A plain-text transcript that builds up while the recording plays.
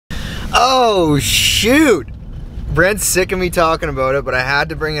Oh shoot! Brent's sick of me talking about it, but I had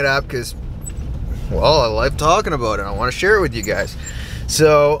to bring it up because, well, I like talking about it. I want to share it with you guys.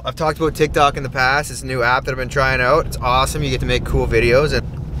 So I've talked about TikTok in the past. It's a new app that I've been trying out. It's awesome. You get to make cool videos, and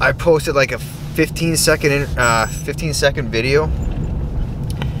I posted like a 15 second video,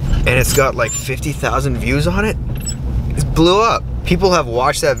 and it's got like 50,000 views on it. It blew up. People have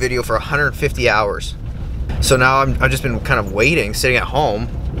watched that video for 150 hours. So now I've just been kind of waiting, sitting at home,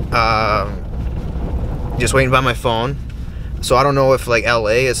 just waiting by my phone. So I don't know if like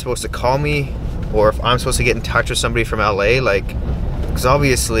LA is supposed to call me or if I'm supposed to get in touch with somebody from LA, like, because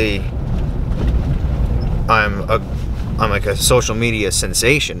obviously I'm like a social media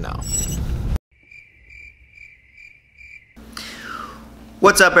sensation now.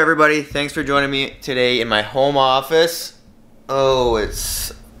 What's up, everybody? Thanks for joining me today in my home office. Oh,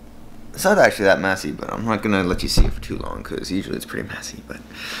 it's not actually that messy, but I'm not gonna let you see it for too long because usually it's pretty messy. But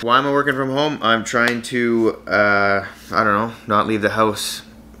why am I working from home? I'm trying to, I don't know, not leave the house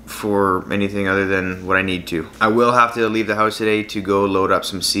for anything other than what I need to. I will have to leave the house today to go load up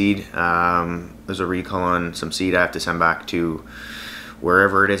some seed. There's a recall on some seed I have to send back to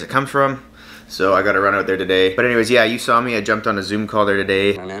wherever it is it comes from. So I gotta run out there today. But anyways, yeah, you saw me. I jumped on a Zoom call there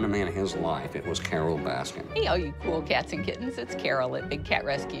today. An enemy in his life, it was Carol Baskin. Hey, all you cool cats and kittens, it's Carol at Big Cat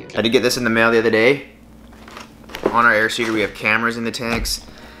Rescue. I did get this in the mail the other day. On our air seeder, we have cameras in the tanks.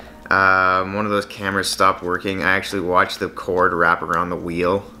 One of those cameras stopped working. I actually watched the cord wrap around the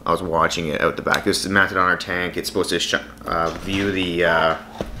wheel. I was watching it out the back. This is mounted on our tank. It's supposed to view the...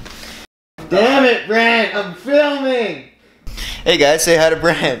 Damn it, Brent! I'm filming! Hey guys, say hi to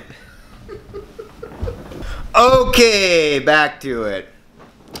Brent. Okay, back to it.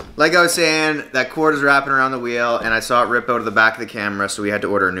 Like I was saying, that cord is wrapping around the wheel and I saw it rip out of the back of the camera, so we had to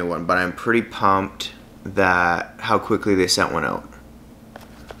order a new one. But I'm pretty pumped that how quickly they sent one out.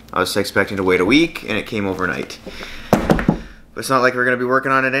 I was expecting to wait a week and it came overnight. But it's not like we're gonna be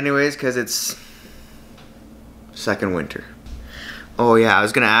working on it anyways because it's second winter. Oh yeah, I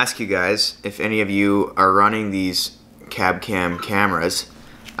was gonna ask you guys if any of you are running these cab cam cameras.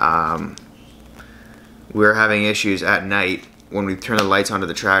 We're having issues at night when we turn the lights onto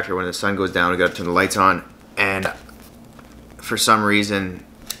the tractor. When the sun goes down, we gotta turn the lights on, and for some reason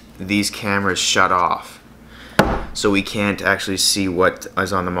these cameras shut off, so we can't actually see what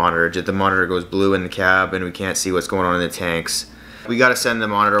is on the monitor. The monitor goes blue in the cab and we can't see what's going on in the tanks. We gotta send the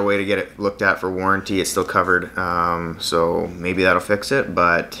monitor away to get it looked at for warranty. It's still covered, so maybe that'll fix it,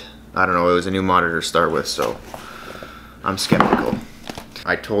 but I don't know. It was a new monitor to start with, so I'm skeptical.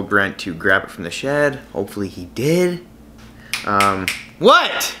 I told Brent to grab it from the shed. Hopefully he did.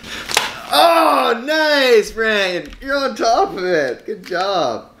 What? Oh, nice, Brent. You're on top of it. Good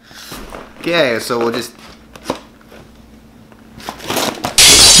job. Okay, so we'll just...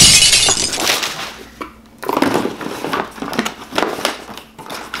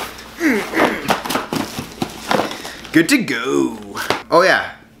 Good to go. Oh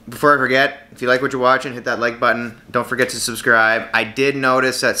yeah, before I forget, if you like what you're watching, hit that like button. Don't forget to subscribe. I did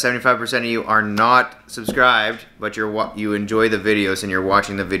notice that 75% of you are not subscribed, but you enjoy the videos and you're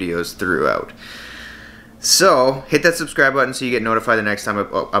watching the videos throughout. So hit that subscribe button so you get notified the next time I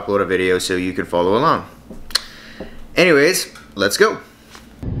upload a video so you can follow along. Anyways, let's go.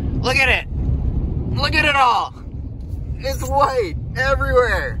 Look at it. Look at it all. It's white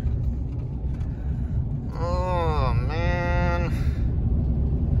everywhere. Oh man.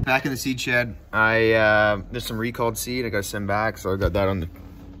 Back in the seed shed, there's some recalled seed I gotta send back, so I got that on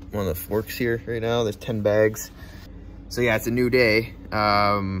one of the forks here right now. There's 10 bags. So yeah, it's a new day.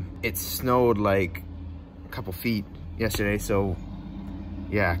 It snowed like a couple feet yesterday, so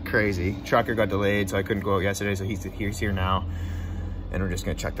yeah, crazy. Trucker got delayed, so I couldn't go out yesterday, so he's here now. And we're just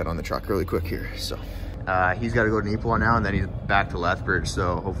gonna check that on the truck really quick here. So he's gotta go to Nepal now, and then he's back to Lethbridge,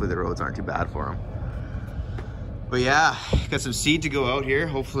 so hopefully the roads aren't too bad for him. But yeah, got some seed to go out here.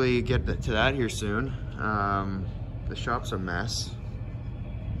 Hopefully get to that here soon. The shop's a mess.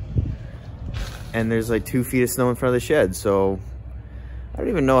 And there's like 2 feet of snow in front of the shed, so I don't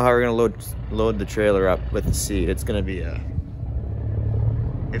even know how we're gonna load the trailer up with the seed. It's gonna be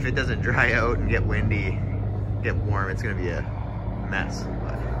if it doesn't dry out and get windy, get warm, it's gonna be a mess.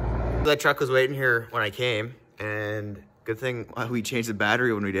 But that truck was waiting here when I came, and good thing we changed the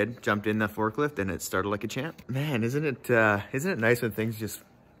battery when we did. Jumped in the forklift and it started like a champ. Man, isn't it nice when things just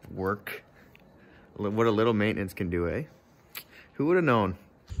work? What a little maintenance can do, eh? Who would have known?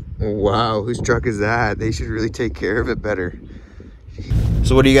 Wow, whose truck is that? They should really take care of it better.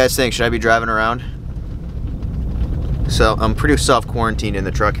 So what do you guys think? Should I be driving around? So I'm pretty self-quarantined in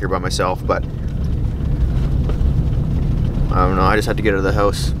the truck here by myself, but I don't know, I just have to get out of the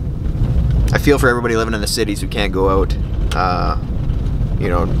house. I feel for everybody living in the cities who can't go out. You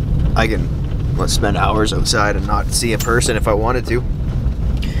know, I can spend hours outside and not see a person if I wanted to.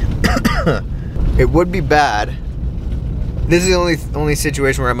 It would be bad. This is the only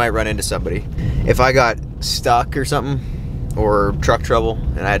situation where I might run into somebody. If I got stuck or something, or truck trouble,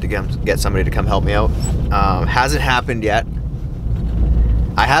 and I had to get somebody to come help me out. Hasn't happened yet.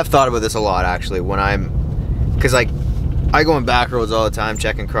 I have thought about this a lot, actually, because like, I go in back roads all the time,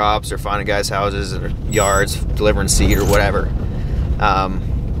 checking crops or finding guys' houses or yards, delivering seed or whatever.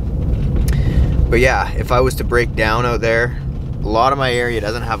 But yeah, if I was to break down out there, a lot of my area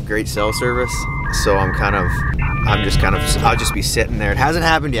doesn't have great cell service, so I'll just be sitting there. It hasn't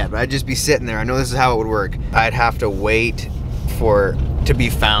happened yet, but I'd just be sitting there. I know this is how it would work. I'd have to wait to be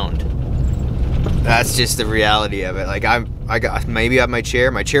found. That's just the reality of it. Like, maybe I have my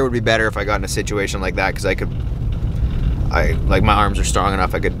chair. My chair would be better if I got in a situation like that, because like, my arms are strong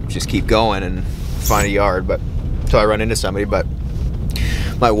enough, I could just keep going and find a yard, but until I run into somebody. But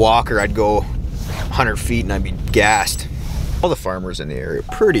my walker, I'd go 100 feet and I'd be gassed. All the farmers in the area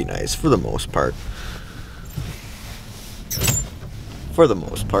are pretty nice for the most part. For the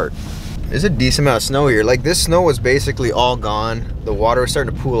most part. There's a decent amount of snow here. Like, this snow was basically all gone. The water was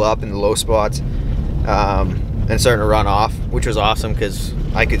starting to pool up in the low spots, and starting to run off, which was awesome, because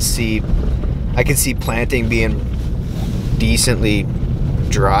I could see planting being decently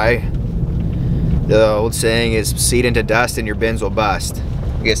dry. The old saying is, seed into dust and your bins will bust.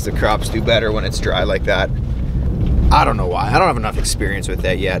 I guess the crops do better when it's dry like that. I don't know why. I don't have enough experience with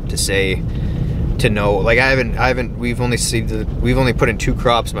that yet to know. Like, we've only put in 2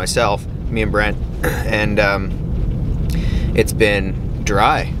 crops myself, me and Brent, and it's been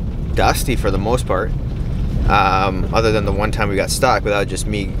dry, dusty for the most part. Other than the one time we got stuck, but that was just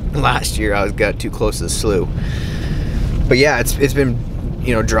me last year. I got too close to the slough. But yeah, it's been,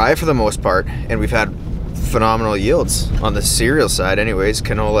 you know, dry for the most part, and we've had phenomenal yields on the cereal side. Anyways,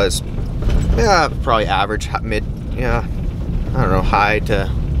 canola is probably average, mid, I don't know, high to,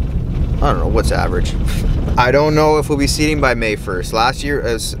 I don't know what's average. I don't know if we'll be seeding by May 1st. Last year,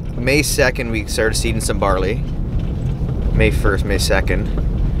 as May 2nd, we started seeding some barley. May 1st, May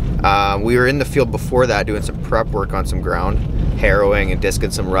 2nd. We were in the field before that doing some prep work on some ground, harrowing and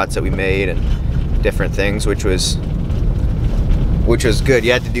disking some ruts that we made and different things, which was good.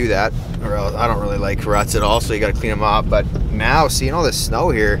 You had to do that, or else I don't really like ruts at all, so you got to clean them up. But now, seeing all this snow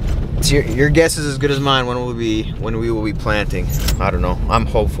here, your guess is as good as mine when we will be planting. I don't know. I'm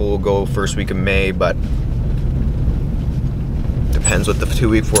hopeful we'll go first week of May, but depends what the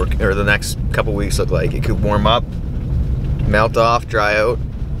 2-week fork or the next couple weeks look like. It could warm up, melt off, dry out.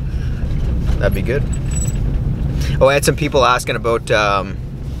 That'd be good. Oh, I had some people asking about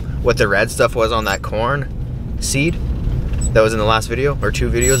what the red stuff was on that corn seed. That was in the last video, or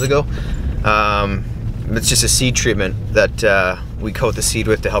 2 videos ago. It's just a seed treatment that we coat the seed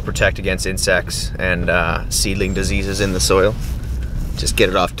with to help protect against insects and seedling diseases in the soil. Just get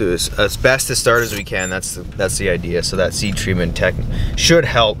it off to as best to start as we can. That's the idea. So that seed treatment should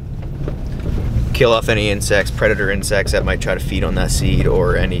help kill off any insects, predator insects that might try to feed on that seed,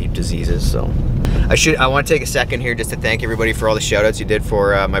 or any diseases. So I want to take a second here just to thank everybody for all the shout outs you did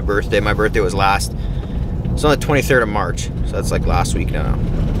for my birthday. My birthday was it's on the 23rd of March, so that's like last week now,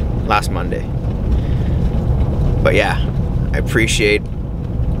 last Monday. But yeah, I appreciate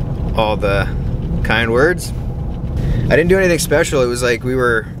all the kind words. I didn't do anything special. It was like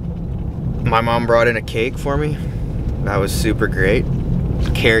my mom brought in a cake for me. That was super great.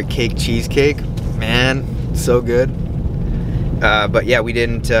 Carrot cake, cheesecake, man, so good. But yeah, we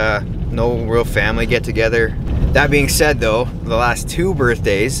didn't, no real family get together. That being said though, the last 2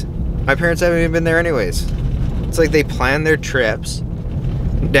 birthdays, my parents haven't even been there anyways. It's like they plan their trips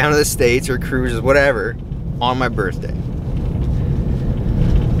down to the States or cruises, whatever, on my birthday.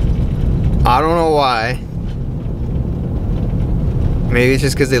 I don't know why. Maybe it's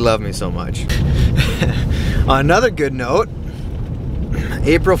just because they love me so much. On another good note,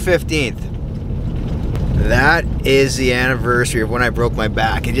 April 15th. That is the anniversary of when I broke my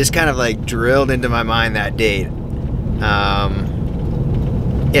back. It just kind of like drilled into my mind that date.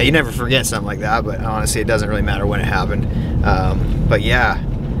 Yeah, you never forget something like that, but honestly, it doesn't really matter when it happened. But yeah,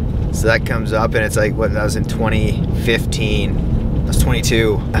 so that comes up, and it's like, what, that was in 2015. I was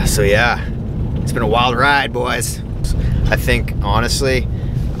 22. So yeah, it's been a wild ride, boys. I think, honestly,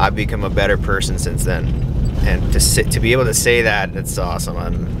 I've become a better person since then. And to be able to say that, it's awesome.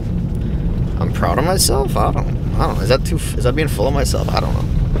 I'm proud of myself. I don't know. Is that being full of myself? I don't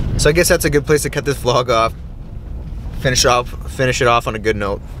know. So I guess that's a good place to cut this vlog off. Finish it off on a good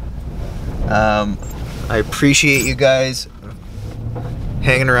note. I appreciate you guys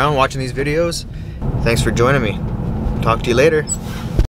hanging around watching these videos. Thanks for joining me. Talk to you later.